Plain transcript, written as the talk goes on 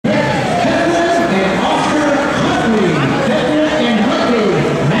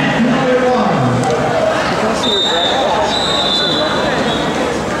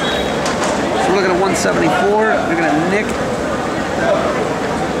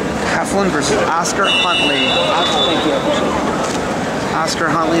Heflin versus Oscar Huntley. Oscar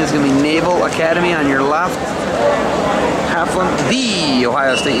Huntley is going to be Naval Academy on your left. Heflin, the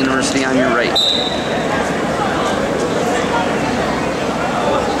Ohio State University, on your right.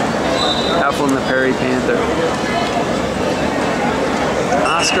 Heflin, the Perry Panther.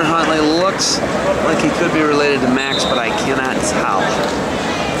 Oscar Huntley looks like he could be related to Max, but I cannot tell.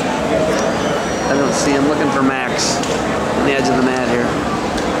 I don't see him. Looking for Max on the edge of the mat here.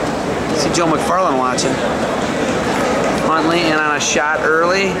 See Joe McFarland watching. Huntley in on a shot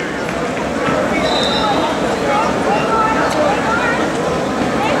early.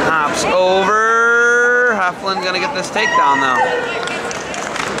 Hops over. Heflin gonna get this takedown though.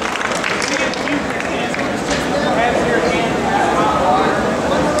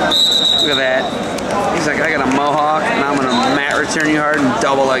 Look at that. He's like, I got a mohawk and I'm gonna mat return you hard and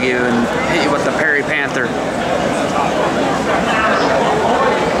double leg you and hit you with the Perry Panther.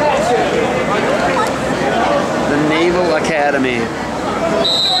 The Naval Academy,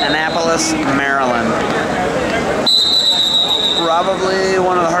 Annapolis, Maryland. Probably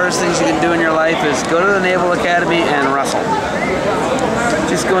one of the hardest things you can do in your life is go to the Naval Academy and wrestle.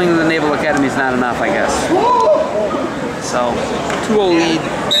 Just going to the Naval Academy is not enough, I guess. So, 2-0 lead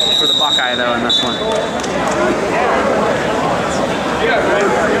for the Buckeye though in this one.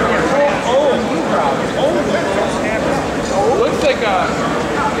 Looks like a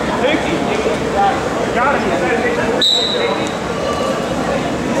pinky. Got it.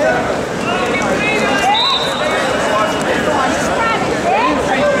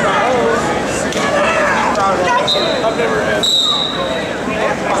 I've never had.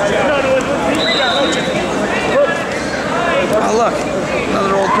 Oh look,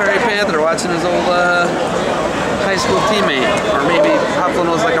 another old Perry Panther watching his old high school teammate, or maybe Heflin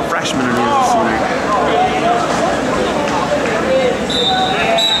was like a freshman and he was a senior.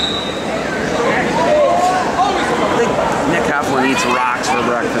 I think Nick Heflin eats rocks for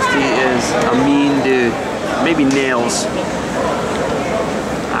breakfast. He is a mean dude. Maybe nails.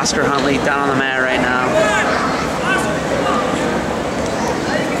 Oscar Huntley down on the mat right now.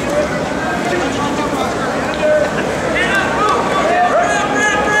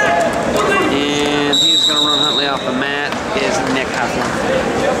 And he's going to run Huntley off the mat is Nick Heflin.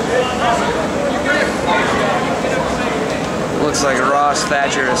 Looks like Ross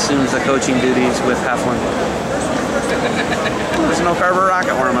Thatcher assumes the coaching duties with Heflin. There's no Carver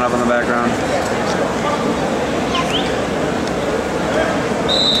Rocket warming up in the background.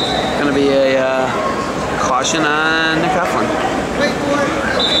 Going to be a caution on Nick Heflin.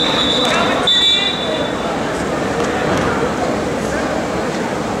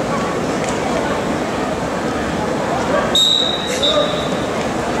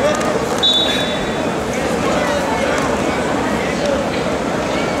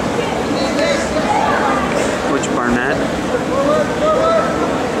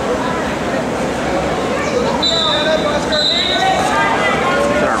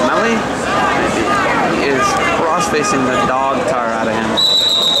 Facing the dog tar out of him.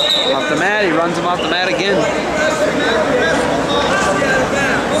 Off the mat, he runs him off the mat again.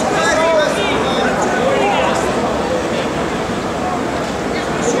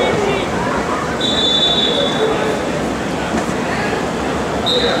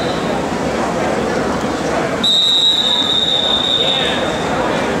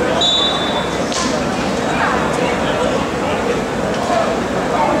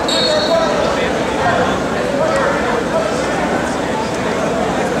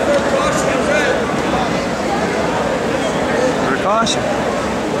 Caution.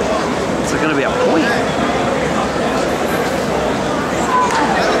 It's going to be a point.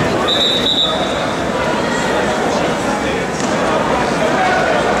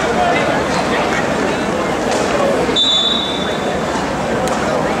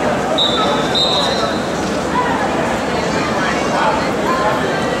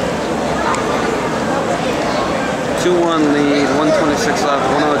 Lead, 126 left,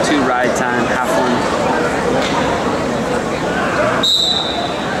 102 ride time, Heflin.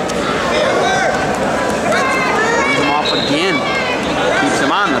 Runs him off again. Keeps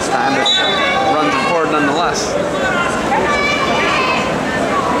him on this time, but runs him forward nonetheless.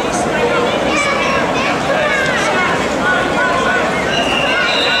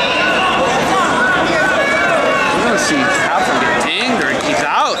 We're going to see Heflin get dinged, or he's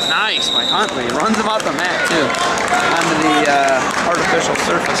out. Nice by Huntley. Runs him off the mat too, onto the artificial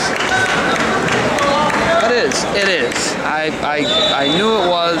surface. It is. I knew it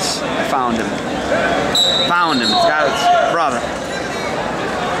was. I found him. Found him. It's got its brother.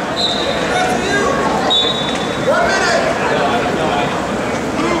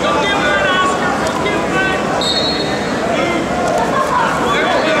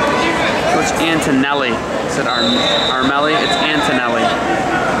 Antonelli. Is it Armelli? It's Antonelli.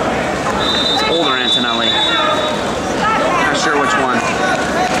 It's older Antonelli. Not sure which one.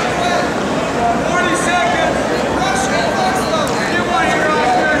 40 seconds.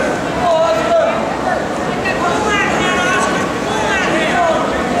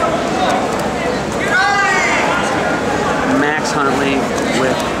 Max Huntley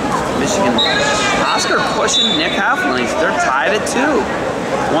with Michigan. Oscar pushing Nick Heflin. They're tied at 2.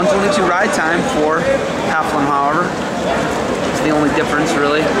 122 ride time for Heflin, however. It's the only difference,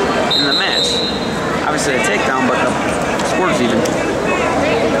 really, in the match. Obviously a takedown, but the score's even.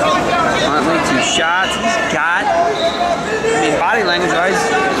 Huntley, 2 shots. He's got, I mean, body language-wise,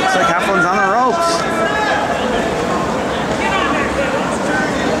 looks like Heflin's on the ropes.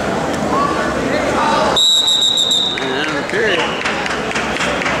 And the period.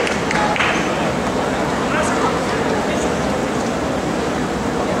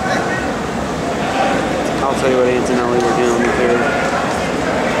 I'll tell you what Antonelli were doing with there.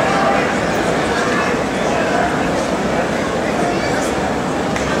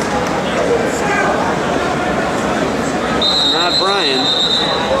 Not Brian.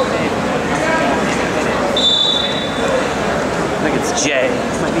 I think it's Jay.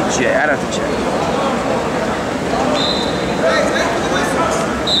 It might be Jay. I'd have to check.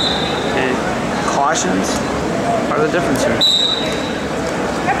 And cautions are the difference here.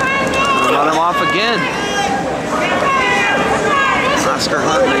 Let him off again. Oscar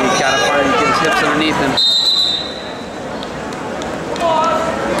Huntley, got to find, get his hips underneath him.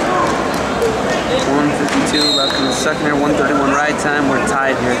 152 left in the second here, 131 ride time. We're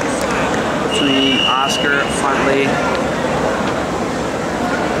tied here between Oscar Huntley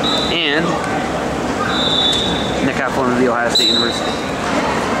and Nick Heflin of the Ohio State University.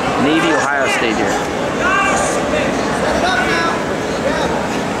 Navy, Ohio State here.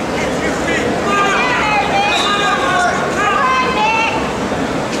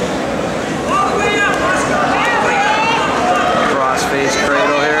 Crossface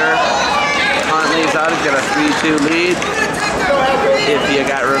cradle here. Huntley's out. He's got a 3-2 lead. If you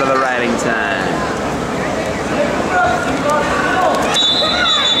got rid of the riding time.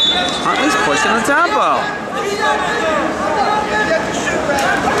 Huntley's pushing the tempo.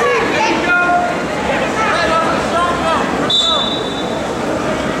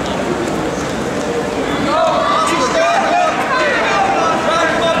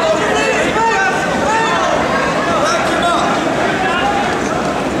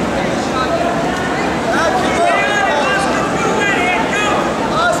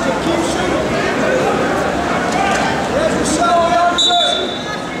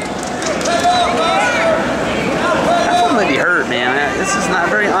 This is not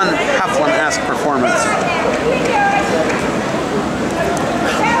very un-Heflin-esque performance.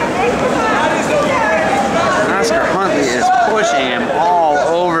 Oscar Huntley is pushing him all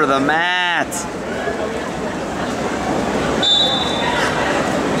over the mat.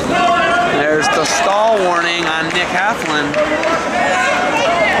 There's the stall warning on Nick Heflin.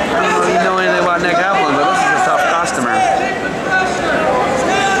 I don't know if you know anything about Nick Heflin, but this is a tough customer.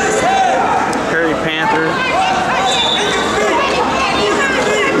 Perry Panther.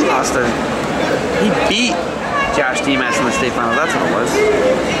 He beat Josh Demas in the state final. That's what it was.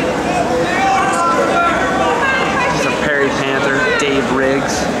 It's a Perry Panther, Dave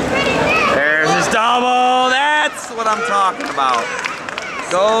Riggs. There's his double. That's what I'm talking about.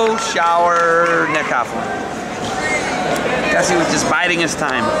 Go shower Nick Heflin. Guess he was just biding his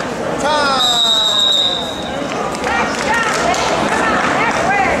time.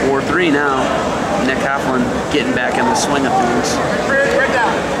 4-3 now. Nick Heflin getting back in the swing of things.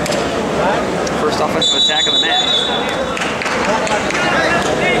 First offensive attack of the match.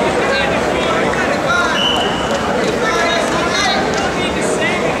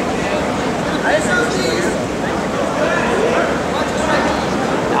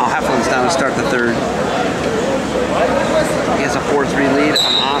 Now Heflin's down to start the third. He has a 4-3 lead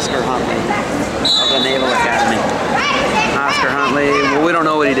on Oscar Huntley of the Naval Academy. Oscar Huntley, well, we don't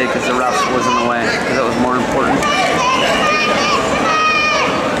know what he did because the ref was in the way, because that was more important.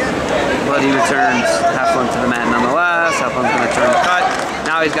 But he returns Heflin to the mat nonetheless. Heflin's going to turn the cut.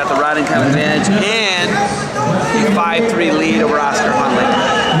 Now he's got the riding time advantage and a 5-3 lead over Oscar Huntley.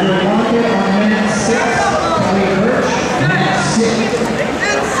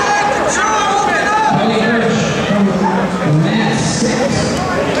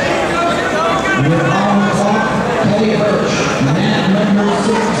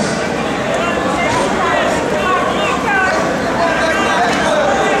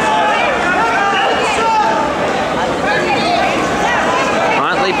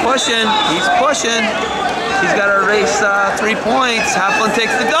 Huntley pushing. He's pushing. position. He's got to race 3 points. Heflin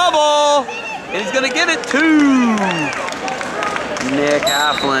takes the double, and he's going to get it 2. Nick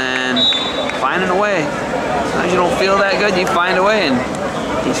Heflin finding a way. Sometimes you don't feel that good, you find a way, and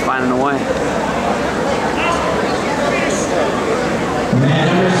he's finding a way. Man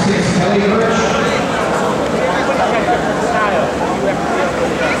number 6, Kelly Birch.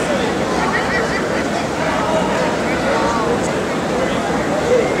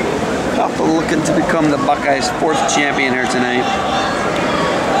 Alpha looking to become the Buckeyes' 4th champion here tonight.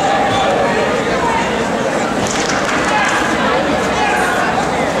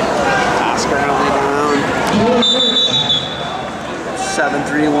 Oscar Huntley down.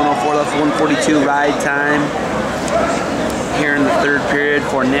 7-3, 104 left, 142 ride time. Here in the 3rd period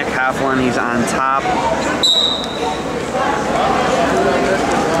for Nick Heflin. He's on top.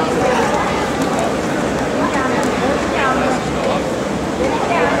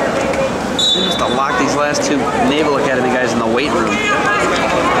 They must have locked these last 2 Naval Academy guys in the weight room.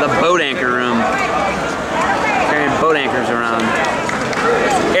 The boat anchor room. Carrying boat anchors around.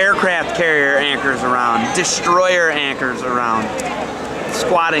 Aircraft carrier anchors around. Destroyer anchors around.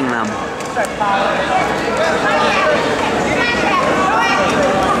 Squatting them.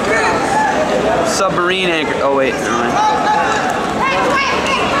 Submarine anchor. Oh wait, never mind.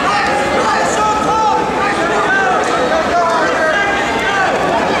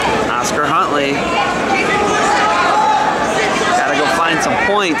 Oscar Huntley. Gotta go find some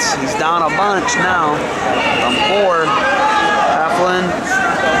points. He's down a bunch now. From 4. Heflin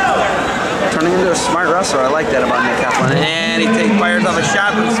turning into a smart wrestler. I like that about Nick Heflin. And he fires off a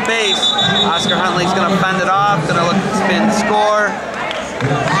shot from space. Oscar Huntley's gonna fend it off. Gonna look to spin the score.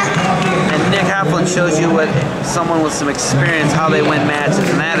 And Nick Heflin shows you what someone with some experience, how they win matches,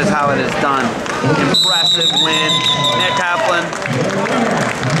 and that is how it is done. Impressive win. Nick Heflin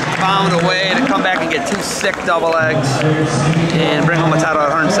found a way to come back and get 2 sick double legs and bring home a title at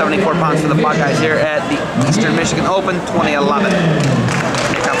 174 pounds for the Buckeyes here at the Eastern Michigan Open 2011.